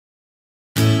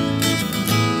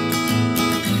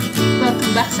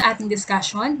back sa ating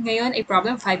discussion. Ngayon ay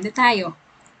problem 5 na tayo.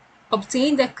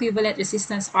 Obtain the equivalent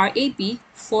resistance RAB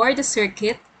for the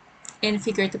circuit in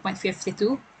figure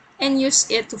 2.52 and use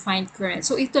it to find current.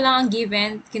 So ito lang ang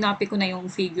given, kinopy ko na yung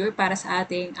figure para sa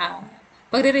ating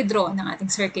pagre-redraw ng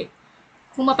ating circuit.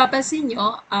 Kung mapapansin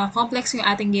nyo, complex yung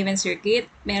ating given circuit.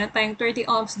 Meron tayong 30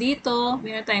 ohms dito,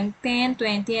 meron tayong 10,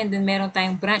 20, and then meron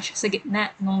tayong branch sa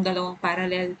gitna ng dalawang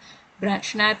parallel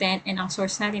branch natin, and ang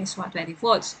source natin is 120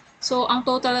 volts. So, ang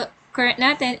total current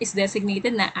natin is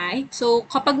designated na I. So,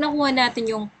 kapag nakuha natin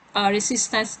yung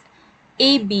resistance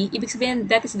AB, ibig sabihin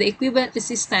that is the equivalent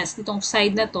resistance nitong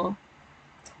side na to.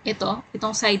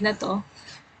 Itong side na to,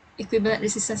 equivalent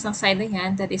resistance ng side na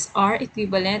yan, that is R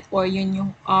equivalent, or yun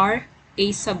yung R A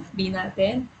sub B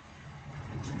natin,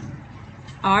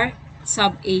 R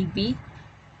sub AB,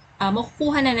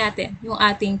 makukuha na natin yung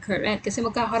ating current kasi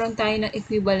magkakaroon tayo ng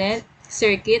equivalent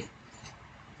circuit.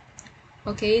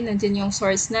 Okay, nandiyan yung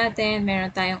source natin, meron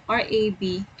tayong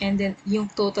RAB, and then yung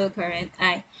total current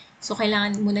I. So,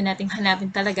 kailangan muna natin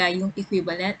hanapin talaga yung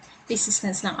equivalent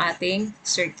resistance ng ating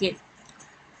circuit.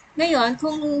 Ngayon,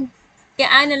 kung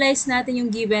i-analyze natin yung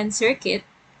given circuit,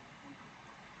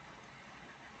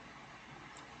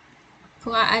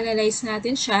 kung i-analyze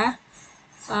natin siya,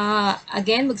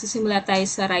 again, magsisimula tayo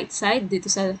sa right side, dito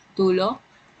sa dulo.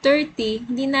 30,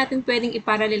 hindi natin pwedeng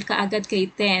iparallel kaagad kay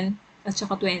 10 at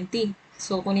saka 20.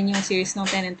 So, kunin yung series ng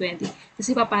 10 and 20.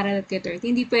 Kasi paparallel kay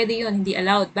 30. Hindi pwede yun, hindi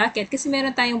allowed. Bakit? Kasi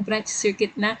meron tayong branch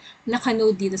circuit na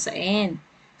naka-node dito sa end.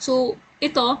 So,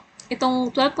 itong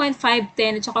 12.5,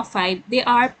 10 at saka 5,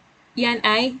 yan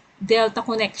ay delta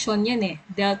connection yan eh.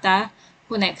 Delta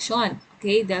connection.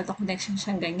 Okay, delta connection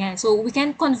siyang ganyan. So, we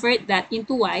can convert that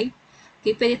into Y.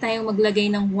 Okay, pwede tayong maglagay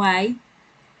ng Y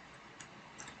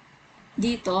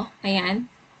dito. Ayan.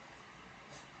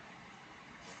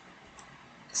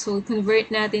 So,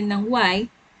 convert natin ng Y.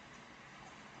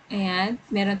 Ayan.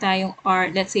 Meron tayong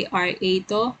R, let's say RA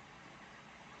to,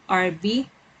 RB.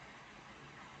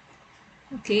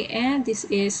 Okay, and this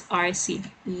is RC.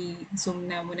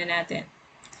 I-zoom na muna natin.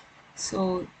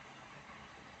 So,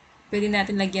 pwede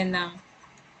natin lagyan ng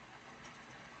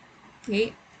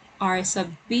R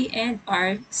sub B and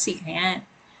RC. Ayan.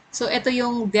 So, ito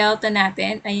yung delta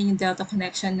natin. Ayan yung delta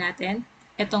connection natin.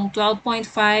 Itong 12.5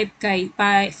 kay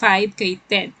 5 kay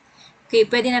 10. Okay,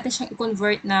 pwede natin siyang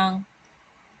i-convert ng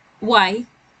Y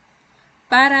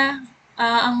para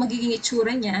ang magiging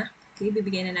itsura niya. Okay,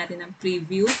 bibigyan na natin ng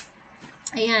preview.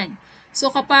 Ayan.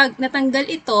 So, kapag natanggal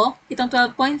itong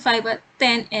 12.5 at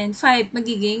 10 and 5,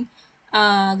 magiging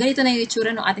ganito na yung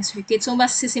itsura ng ating circuit. So,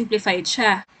 mas simplified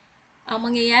siya. Ang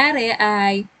mangyayari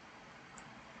ay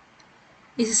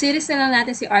isi-series na lang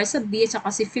natin si R sub B at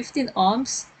saka si 15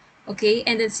 ohms. Okay?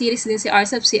 And then series din si R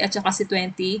sub C at saka si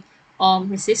 20 ohm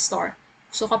resistor.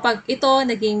 So, kapag ito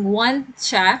naging 1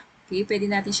 siya, okay, pwede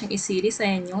natin siyang i-series.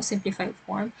 Ayan yung simplified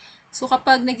form. So,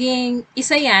 kapag naging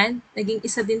isa yan, naging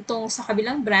isa din tong sa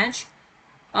kabilang branch,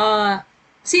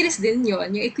 series din yon.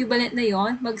 Yung equivalent na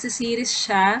yon, magsiseries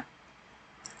siya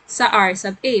sa R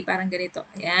sub A. Parang ganito.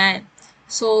 Ayan.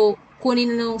 So,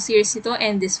 kunin nung series nito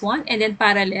and this one, and then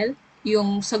parallel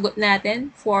yung sagot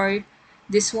natin for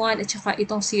this one at saka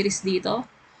itong series dito.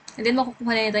 And then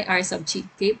makukuha na natin R sub G.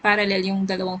 Okay? Parallel yung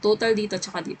dalawang total dito at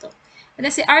saka dito. And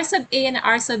then si R sub A and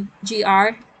R sub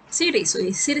GR series. So,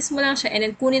 series mo lang siya and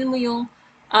then kunin mo yung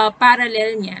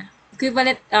parallel niya.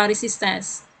 Equivalent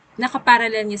resistance.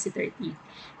 Nakaparallel niya si 30.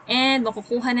 And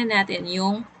makukuha na natin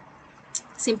yung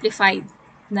simplified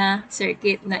na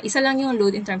circuit na isa lang yung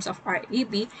load in terms of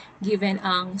RAB given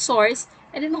ang source,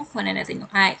 and then makukuha na natin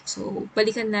yung I. So,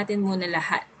 balikan natin muna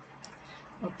lahat.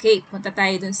 Okay, punta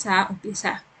tayo dun sa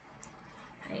umpisa.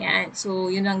 Ayan,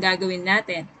 so yun ang gagawin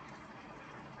natin.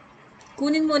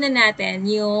 Kunin muna natin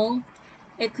yung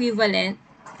equivalent.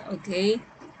 Okay,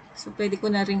 so pwede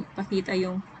ko na rin pakita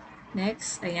yung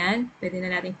next. Ayan, pwede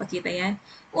na natin pakita yan.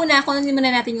 Una, kunin muna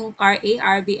natin yung RA,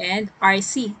 RB, and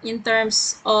RC in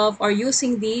terms of or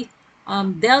using the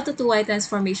delta to Y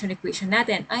transformation equation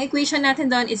natin. Ang equation natin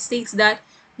doon, it states that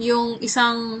yung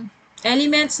isang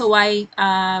element sa Y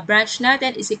branch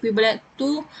natin is equivalent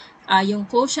to yung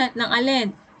quotient ng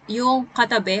alin? Yung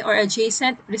katabi or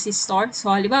adjacent resistor.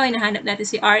 So, halimbawa, hinahanap natin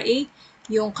si RA,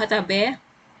 yung katabi.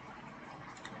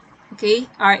 Okay,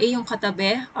 RA yung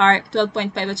katabi, R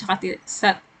 12.5 at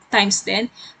saka times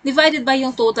 10, divided by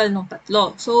yung total ng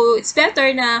tatlo. So, it's better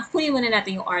na kunin muna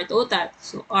natin yung R total.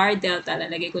 So, R delta,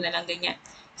 lalagay ko na lang ganyan.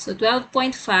 So,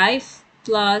 12.5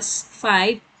 plus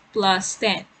 5 plus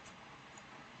 10.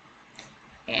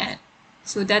 Ayan.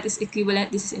 So, that is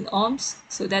equivalent, this is in ohms.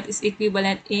 So, that is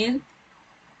equivalent in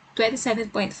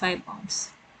 27.5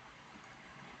 ohms.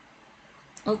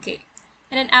 Okay.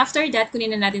 And then after that, kunin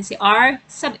na natin si R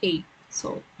sub A.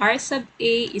 So, R sub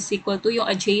A is equal to yung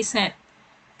adjacent.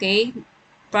 Okay?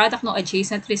 Product ng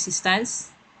adjacent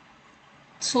resistance.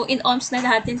 So, in ohms na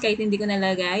lahat din kahit hindi ko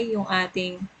nalagay yung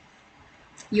ating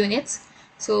units.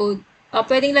 So,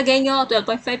 pwedeng lagay nyo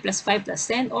 12.5 plus 5 plus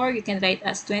 10 or you can write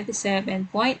as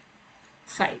 27.5.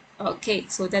 Okay,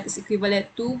 so that is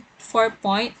equivalent to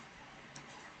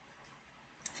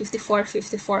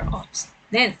 4.5454 ohms.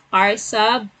 Then, R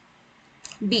sub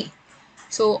B.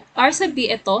 So, R sub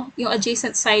B, ito, yung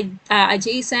adjacent side,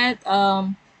 adjacent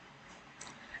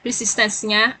resistance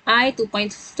niya ay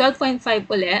 12.5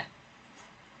 ulit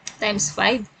times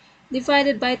 5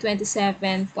 divided by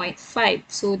 27.5.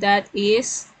 So, that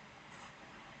is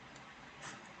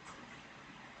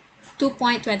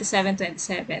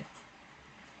 2.2727.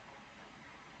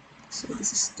 So,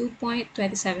 this is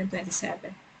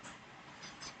 2.2727.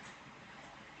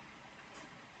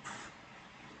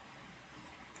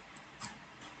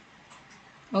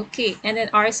 Okay, and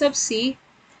then R sub C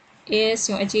is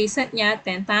yung adjacent niya,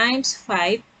 10 times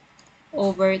 5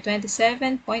 over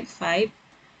 27.5.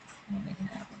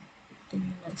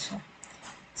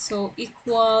 So,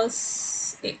 equals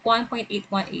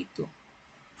 1.8182.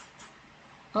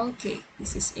 Okay,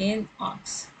 this is in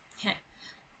ohms.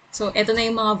 So, ito na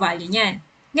yung mga value niyan.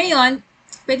 Ngayon,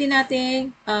 pwede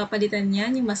nating palitan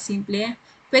yan, yung mas simple.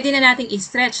 Pwede na nating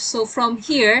i-stretch. So, from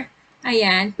here,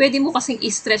 ayan, pwede mo kasing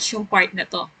i-stretch yung part na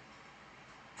to.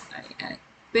 Ayan.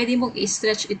 Pwede mong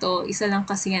i-stretch ito. Isa lang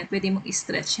kasi yan. Pwede mong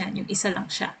i-stretch yan. Yung isa lang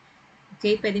siya.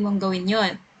 Okay? Pwede mong gawin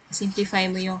yon. Simplify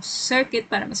mo yung circuit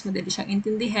para mas madali siyang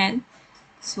intindihan.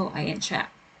 So, ayan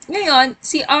siya. Ngayon,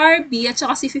 si RB at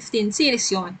saka si 15, series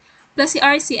yon. Plus si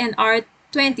RC and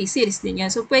R20, series din yan.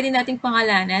 So, pwede nating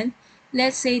pangalanan.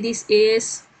 Let's say this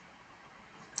is,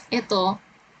 ito,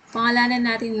 pangalanan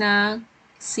natin ng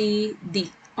CD,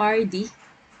 RD,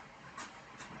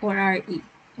 or RE.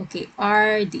 Okay,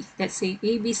 RD. Let's say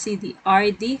ABCD,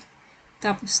 RD,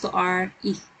 tapos to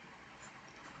RE.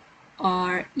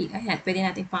 RE. Ayan, pwede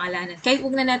natin pangalanan. Kahit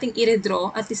huwag na natin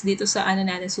i-redraw, at least dito sa ano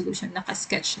natin solution,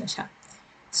 naka-sketch na siya.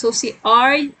 So, si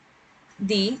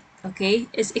RD,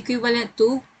 okay, is equivalent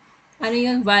to, ano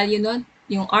yung value nun?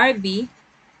 Yung RB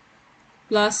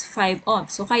plus 5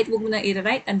 ohms. So, kahit huwag mo na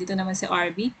i-write, andito naman si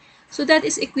RB. So, that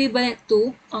is equivalent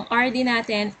to, ang RD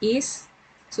natin is,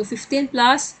 so 15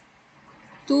 plus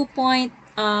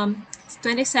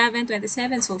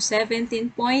 2.2727, so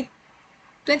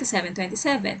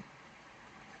 17.2727.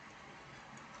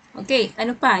 Okay,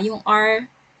 ano pa? Yung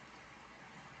RE.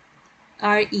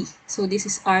 So, this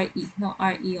is RE. No,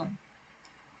 RE yun.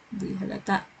 Hindi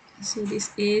halata. So,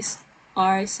 this is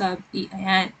R sub E.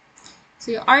 Ayan.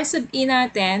 So, yung R sub E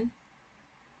natin,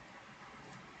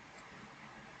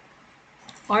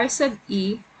 R sub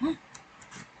E,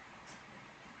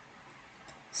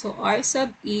 so R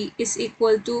sub E is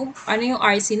equal to, ano yung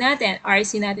RC natin?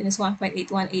 RC natin is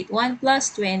 1.8181 plus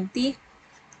 20.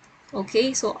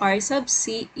 Okay, so R sub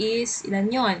C is,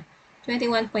 ilan yon?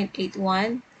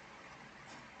 21.8182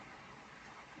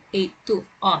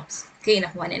 ohms. Okay,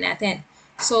 nakuha na natin.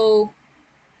 So,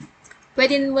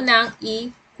 pwede mo nang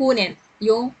i-kunin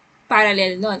yung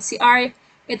parallel nun. Si R,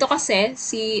 ito kasi,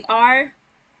 si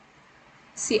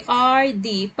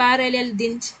RD, parallel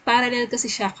kasi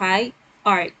siya kay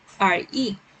RE.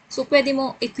 So, pwede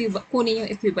mo kunin yung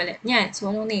equivalent niyan.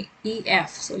 So, ano ni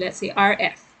EF? So, let's say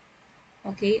RF.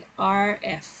 Okay,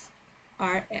 RF.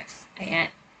 RF.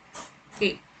 Ayan.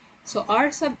 Okay. So,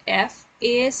 R sub F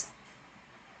is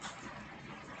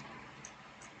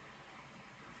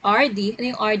RD.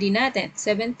 Ano yung RD natin?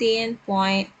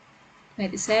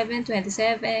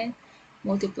 17.2727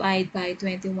 multiplied by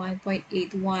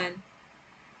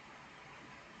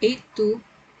 21.8182.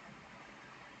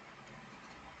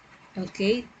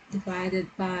 Okay, divided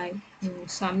by yung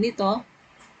sum nito.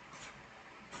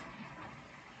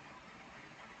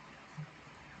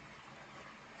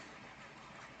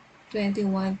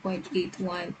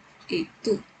 21.8182.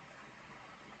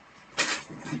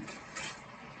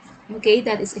 Okay,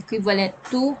 that is equivalent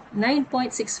to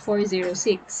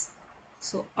 9.6406.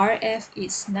 So, RF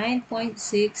is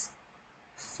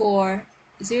 9.6406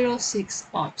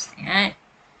 ohms. Ayan.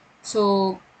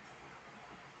 So,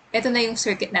 ito na yung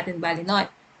circuit natin, bali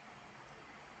not.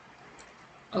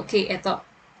 Okay, ito.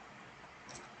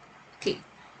 Okay.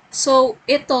 So,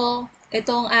 itong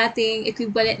ating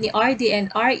equivalent ni RD and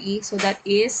RE. So, that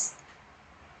is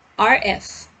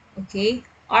RF. Okay?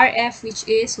 RF, which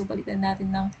is, so, palitan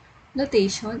natin ng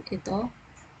notation. Ito.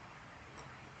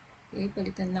 Okay,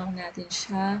 palitan lang natin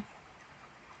siya.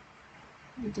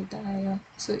 Dito tayo.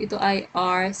 So, ito ay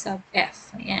R sub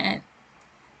F. Ayan.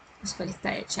 Mas balik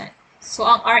tayo dyan. So,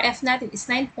 ang RF natin is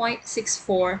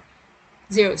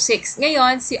 9.6406.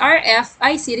 Ngayon, si RF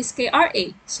ay series kay RA.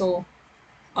 So,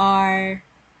 R,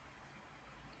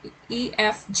 E,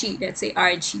 F, G. Let's say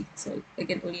RG. So,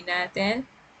 again, uli natin.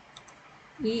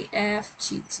 E, F,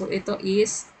 G. So, ito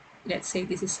is, let's say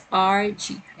this is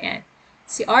RG. Ayan.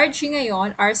 Si RG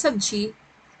ngayon, R sub G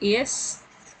is,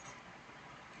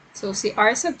 so si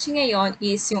R sub G ngayon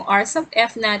is yung R sub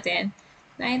F natin,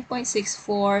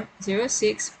 9.6406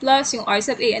 plus yung R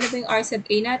sub A. Ano ba yung R sub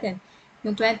A natin?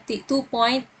 Yung 22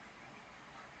 point,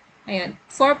 ayun,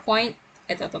 4 point,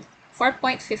 ito,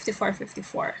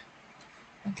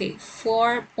 4.5454. Okay,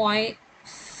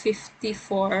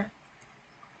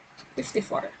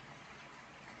 4.5454.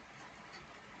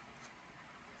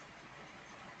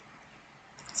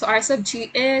 So R sub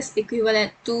G is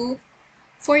equivalent to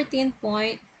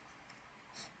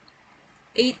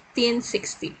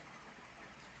 14.1860.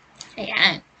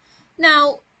 Ayan.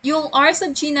 Now, yung R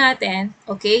sub G natin,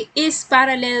 okay, is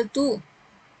parallel to.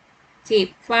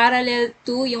 Okay, parallel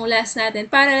to yung last natin,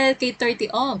 parallel kay 30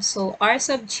 ohms. So, R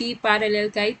sub G parallel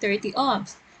kay 30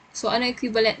 ohms. So, ano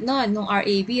equivalent nun? Nung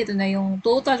RAB, ito na yung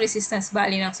total resistance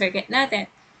value ng circuit natin.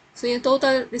 So, yung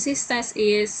total resistance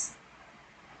is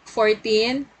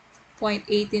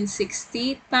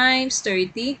 14.1860 times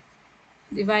 30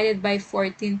 divided by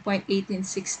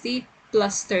 14.1860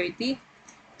 plus 30.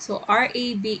 So,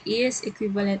 RAB is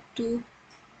equivalent to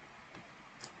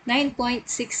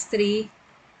 9.6316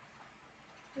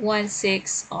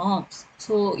 ohms.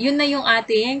 So, yun na yung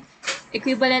ating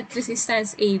equivalent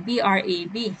resistance AB,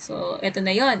 RAB. So, ito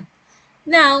na yon.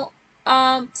 Now,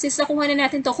 since nakuha na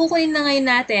natin to, kukunin na ngayon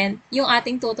natin yung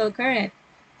ating total current.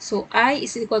 So, I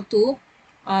is equal to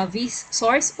V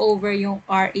source over yung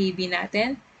RAB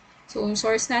natin. So, yung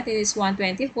source natin is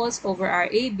 120 volts over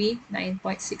RAB,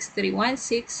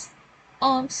 9.6316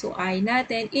 ohms. So, I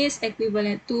natin is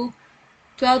equivalent to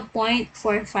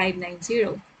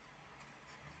 12.4590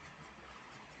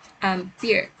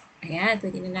 ampere. Ayan,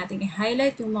 pwede na natin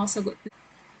i-highlight yung mga sagot.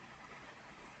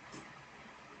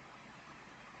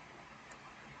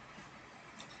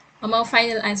 Ang mga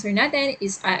final answer natin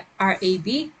is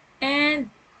RAB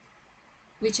and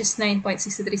which is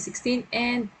 9.6316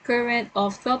 and current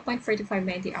of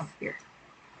 12.4590 ampere.